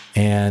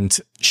 and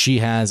she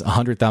has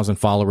 100,000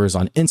 followers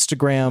on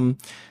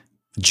Instagram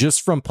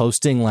just from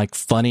posting like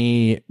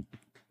funny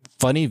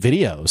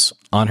videos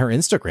on her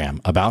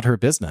Instagram about her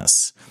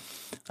business.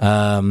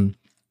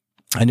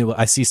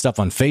 I see stuff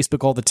on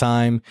Facebook all the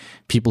time.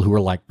 People who are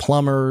like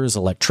plumbers,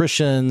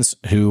 electricians,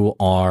 who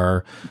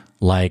are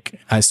like,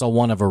 I saw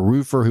one of a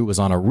roofer who was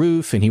on a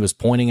roof and he was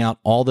pointing out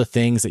all the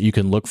things that you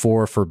can look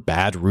for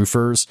bad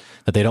roofers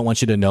that they don't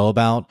want you to know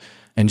about.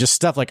 And just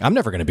stuff like, I'm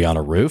never going to be on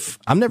a roof.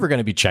 I'm never going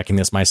to be checking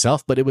this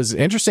myself, but it was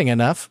interesting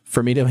enough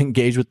for me to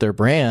engage with their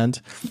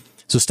brand.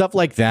 So stuff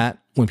like that,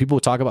 when people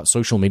talk about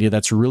social media,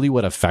 that's really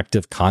what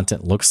effective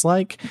content looks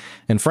like.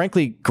 And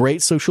frankly,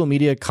 great social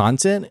media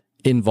content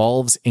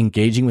involves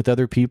engaging with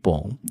other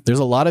people. There's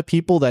a lot of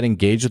people that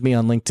engage with me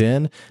on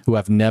LinkedIn who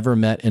I've never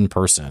met in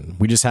person.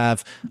 We just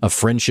have a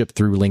friendship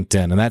through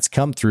LinkedIn, and that's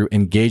come through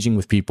engaging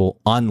with people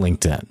on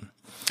LinkedIn.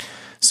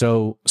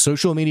 So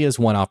social media is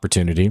one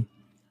opportunity.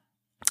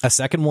 A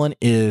second one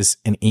is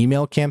an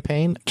email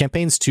campaign.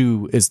 Campaigns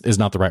too is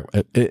not the right.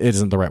 It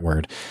isn't the right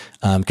word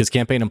because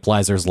campaign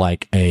implies there's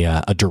like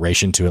a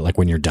duration to it, like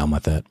when you're done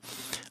with it.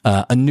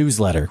 A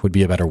newsletter would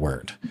be a better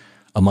word.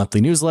 A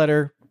monthly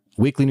newsletter,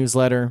 weekly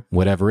newsletter,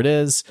 whatever it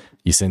is,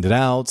 you send it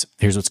out.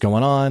 Here's what's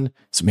going on.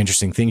 Some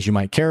interesting things you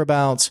might care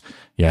about.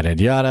 Yada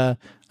yada.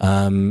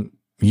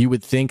 You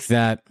would think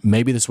that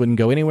maybe this wouldn't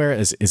go anywhere.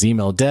 Is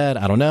email dead?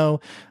 I don't know.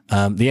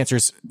 The answer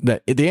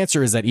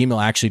is that email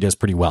actually does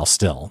pretty well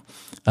still.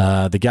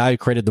 The guy who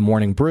created the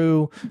Morning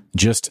Brew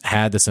just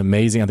had this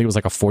amazing, I think it was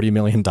like a $40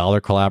 million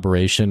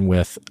collaboration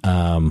with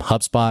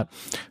HubSpot.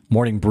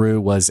 Morning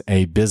Brew was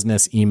a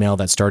business email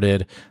that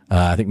started,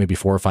 I think maybe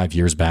 4 or 5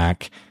 years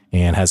back,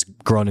 and has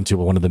grown into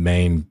one of the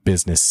main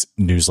business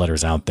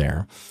newsletters out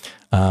there.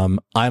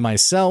 I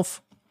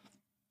myself,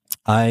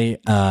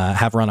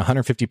 have around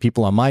 150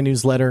 people on my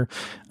newsletter.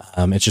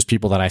 It's just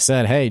people that I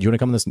said, hey, do you want to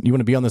come on this? You want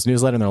to be on this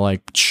newsletter? And they're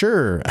like,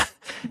 sure.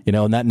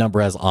 And that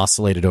number has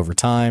oscillated over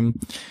time.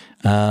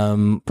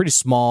 Pretty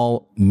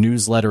small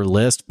newsletter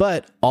list,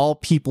 but all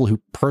people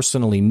who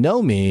personally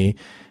know me.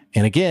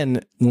 And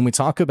again, when we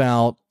talk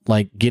about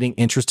like getting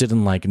interested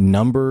in like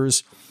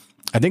numbers,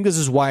 I think this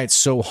is why it's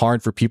so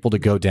hard for people to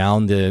go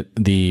down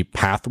the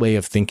pathway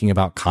of thinking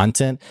about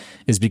content,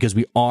 is because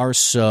we are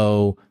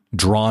so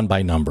drawn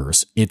by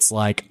numbers. It's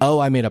like, oh,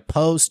 I made a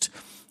post.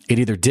 It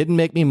either didn't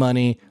make me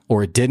money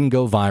or it didn't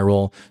go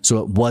viral, so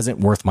it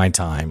wasn't worth my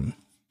time.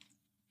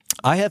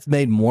 I have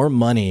made more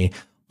money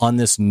on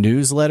this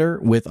newsletter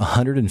with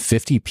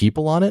 150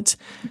 people on it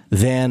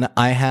than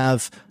I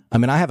have. I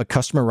mean, I have a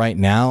customer right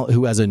now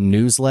who has a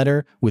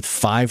newsletter with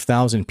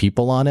 5,000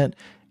 people on it,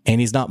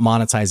 and he's not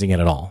monetizing it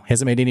at all. He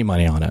hasn't made any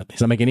money on it.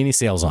 He's not making any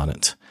sales on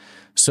it.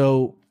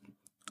 So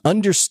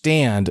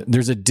understand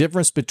there's a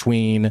difference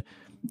between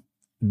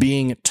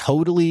being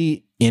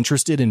totally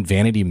interested in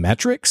vanity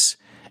metrics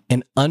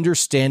and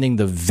understanding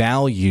the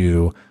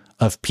value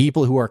of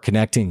people who are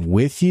connecting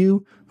with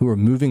you, who are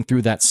moving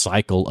through that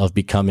cycle of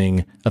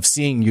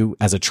seeing you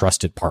as a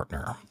trusted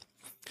partner.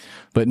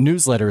 But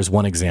newsletter is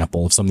one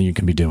example of something you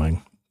can be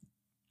doing.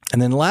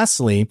 And then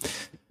lastly,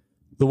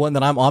 the one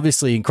that I'm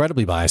obviously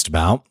incredibly biased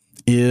about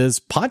is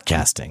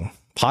podcasting.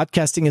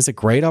 Podcasting is a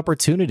great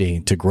opportunity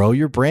to grow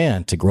your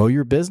brand, to grow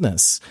your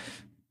business.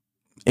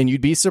 And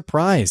you'd be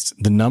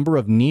surprised the number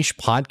of niche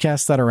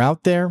podcasts that are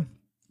out there.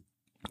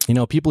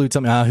 People who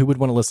tell me, who would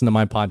want to listen to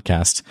my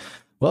podcast?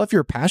 Well, if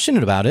you're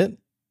passionate about it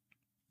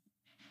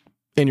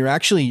and you're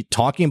actually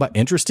talking about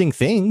interesting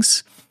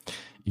things,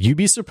 you'd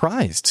be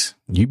surprised.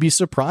 You'd be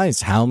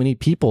surprised how many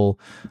people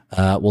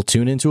will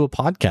tune into a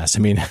podcast. I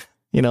mean,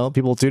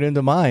 people tune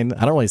into mine.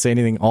 I don't really say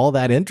anything all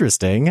that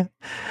interesting,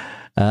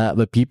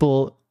 but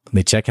people,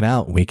 they check it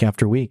out week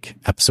after week,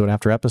 episode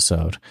after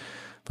episode.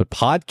 But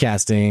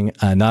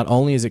podcasting, not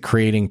only is it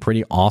creating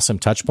pretty awesome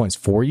touch points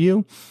for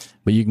you,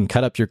 but you can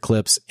cut up your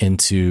clips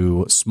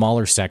into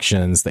smaller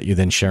sections that you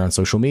then share on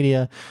social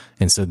media.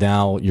 And so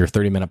now your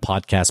 30-minute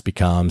podcast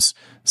becomes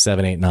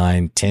 7, 8,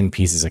 9, 10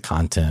 pieces of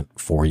content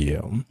for you.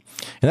 And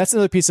that's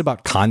another piece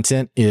about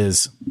content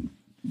is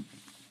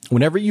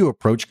whenever you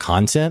approach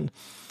content,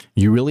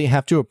 you really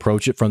have to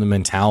approach it from the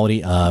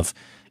mentality of,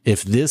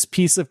 if this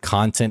piece of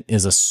content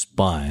is a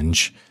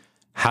sponge,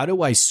 how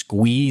do I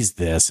squeeze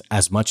this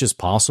as much as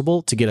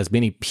possible to get as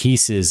many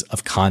pieces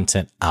of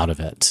content out of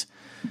it?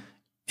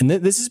 And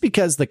this is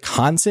because the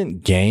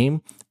content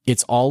game,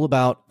 it's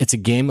a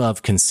game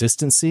of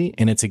consistency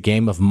and it's a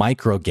game of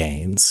micro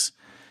gains.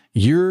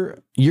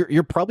 You're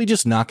probably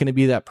just not going to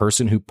be that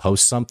person who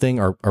posts something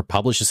or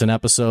publishes an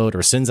episode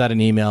or sends out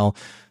an email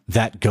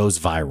that goes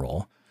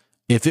viral.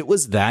 If it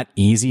was that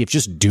easy, if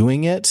just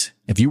doing it,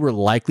 if you were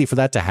likely for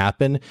that to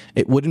happen,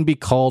 it wouldn't be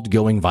called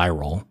going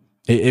viral.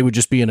 It would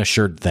just be an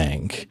assured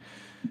thing.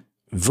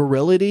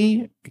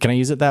 virility, can I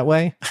use it that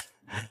way?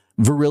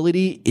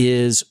 Virility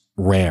is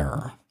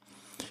rare.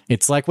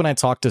 It's like when I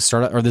talk to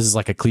startup, or this is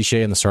like a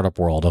cliche in the startup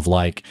world of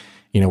like,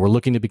 we're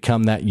looking to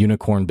become that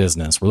unicorn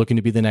business. We're looking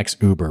to be the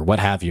next Uber, what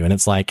have you. And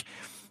it's like,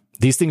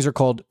 these things are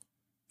called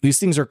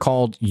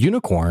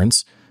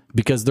unicorns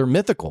because they're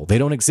mythical. They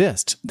don't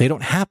exist. They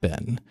don't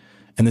happen.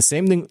 And the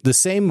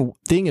same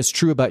thing is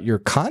true about your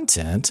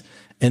content,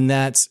 in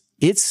that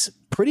it's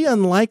pretty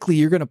unlikely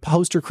you're going to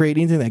post or create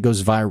anything that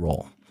goes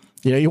viral.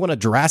 You want to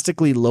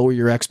drastically lower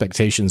your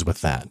expectations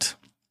with that.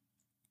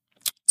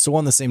 So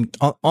on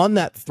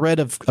that thread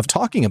of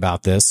talking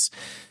about this,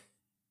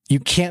 you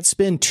can't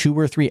spend 2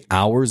 or 3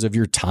 hours of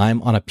your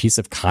time on a piece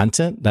of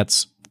content.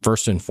 That's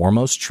first and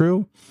foremost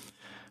true.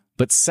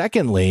 But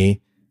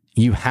secondly,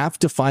 you have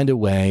to find a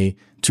way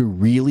to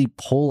really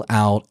pull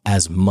out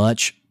as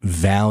much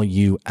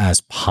value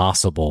as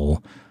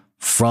possible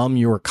from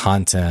your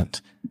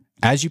content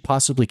as you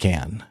possibly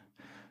can.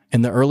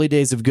 In the early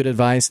days of Good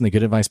Advice and the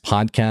Good Advice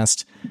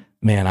podcast,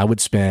 man, I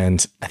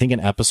think an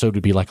episode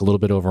would be like a little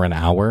bit over an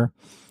hour.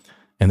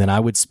 And then I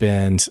would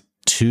spend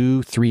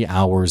 2-3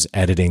 hours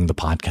editing the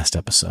podcast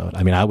episode.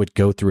 I mean, I would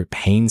go through it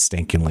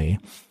painstakingly.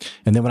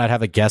 And then when I'd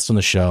have a guest on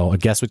the show, a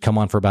guest would come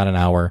on for about an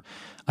hour.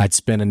 I'd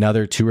spend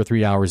another 2 or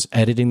 3 hours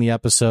editing the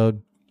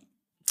episode.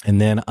 And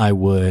then I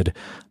would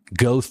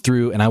go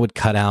through and I would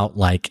cut out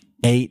like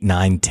 8,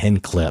 9,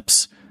 10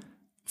 clips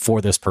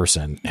for this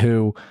person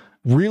who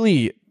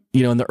really,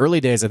 in the early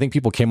days, I think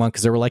people came on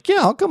because they were like, yeah,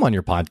 I'll come on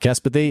your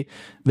podcast, but they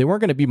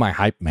weren't going to be my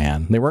hype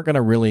man. They weren't going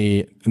to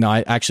really,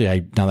 now that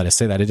I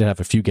say that, I did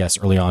have a few guests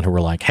early on who were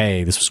like,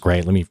 hey, this was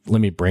great. Let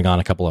me bring on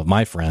a couple of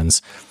my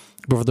friends.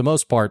 But for the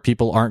most part,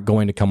 people aren't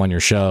going to come on your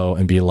show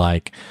and be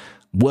like,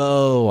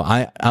 whoa,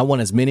 I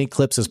want as many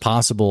clips as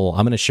possible.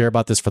 I'm going to share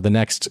about this for the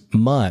next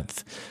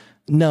month.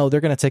 No,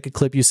 they're going to take a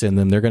clip you send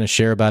them. They're going to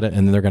share about it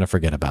and then they're going to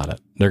forget about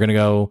it. They're going to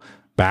go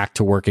back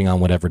to working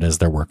on whatever it is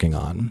they're working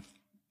on.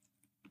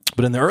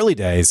 But in the early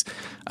days,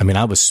 I mean,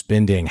 I was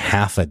spending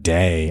half a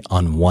day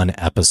on one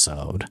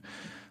episode.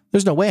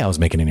 There's no way I was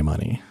making any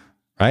money,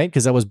 right?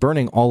 Because I was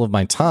burning all of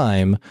my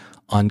time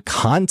on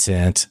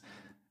content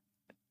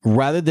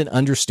rather than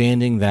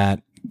understanding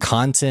that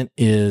content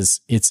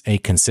it's a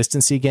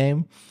consistency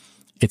game.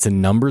 It's a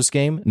numbers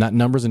game, not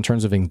numbers in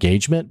terms of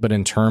engagement, but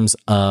in terms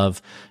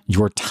of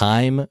your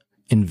time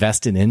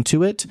invested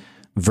into it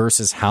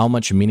versus how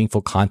much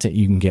meaningful content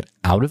you can get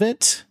out of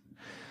it.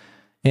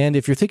 And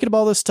if you're thinking about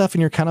all this stuff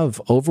and you're kind of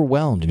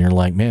overwhelmed and you're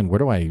like, man, where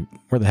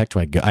the heck do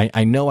I go?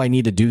 I know I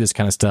need to do this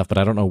kind of stuff, but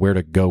I don't know where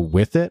to go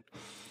with it.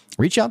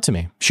 Reach out to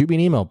me. Shoot me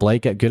an email,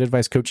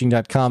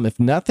 blake@goodadvicecoaching.com. If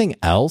nothing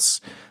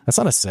else, that's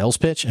not a sales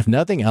pitch. If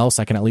nothing else,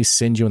 I can at least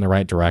send you in the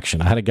right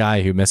direction. I had a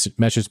guy who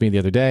messaged me the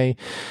other day.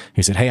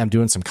 He said, hey, I'm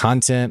doing some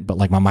content, but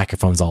like my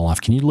microphone's all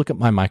off. Can you look at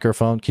my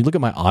microphone? Can you look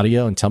at my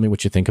audio and tell me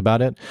what you think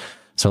about it?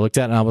 So I looked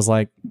at it and I was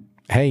like,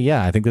 hey,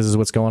 yeah, I think this is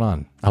what's going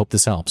on. I hope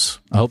this helps.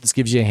 I hope this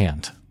gives you a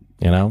hand.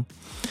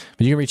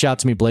 But you can reach out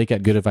to me,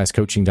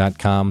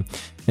 blake@goodadvicecoaching.com.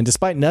 And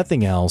despite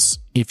nothing else,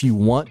 if you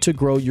want to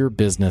grow your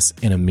business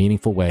in a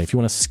meaningful way, if you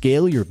want to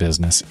scale your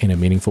business in a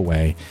meaningful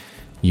way,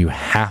 you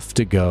have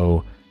to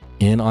go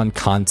in on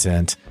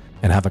content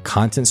and have a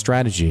content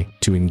strategy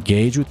to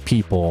engage with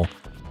people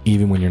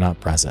even when you're not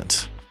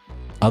present.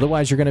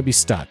 Otherwise, you're going to be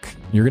stuck.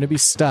 You're going to be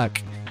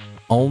stuck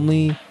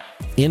only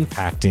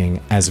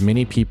impacting as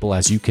many people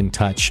as you can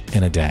touch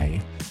in a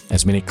day,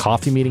 as many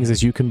coffee meetings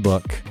as you can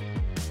book,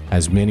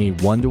 as many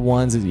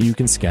one-to-ones that you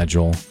can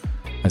schedule,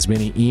 as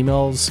many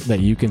emails that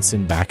you can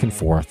send back and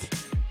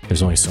forth.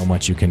 There's only so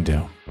much you can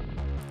do.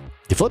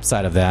 The flip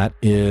side of that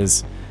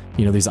is,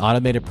 these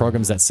automated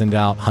programs that send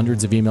out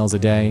hundreds of emails a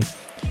day,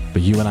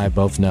 but you and I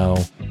both know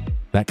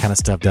that kind of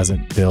stuff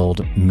doesn't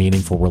build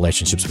meaningful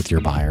relationships with your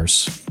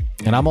buyers.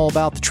 And I'm all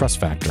about the trust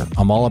factor.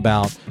 I'm all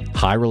about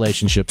high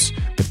relationships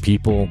with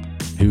people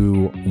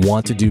who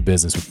want to do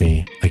business with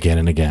me again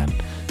and again.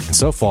 And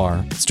so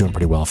far, it's doing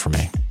pretty well for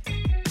me.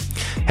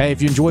 Hey,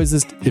 if you enjoyed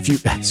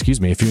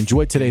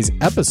today's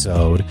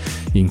episode,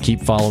 you can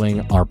keep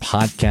following our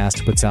podcast.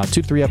 It puts out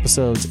 2 to 3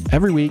 episodes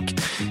every week.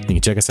 You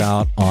can check us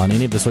out on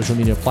any of the social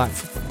media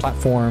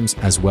platforms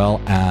as well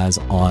as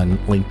on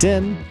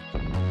LinkedIn.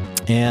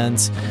 And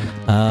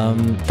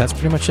that's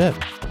pretty much it.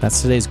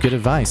 That's today's good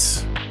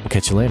advice. We'll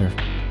catch you later.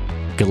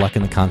 Good luck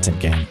in the content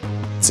game.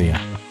 See ya.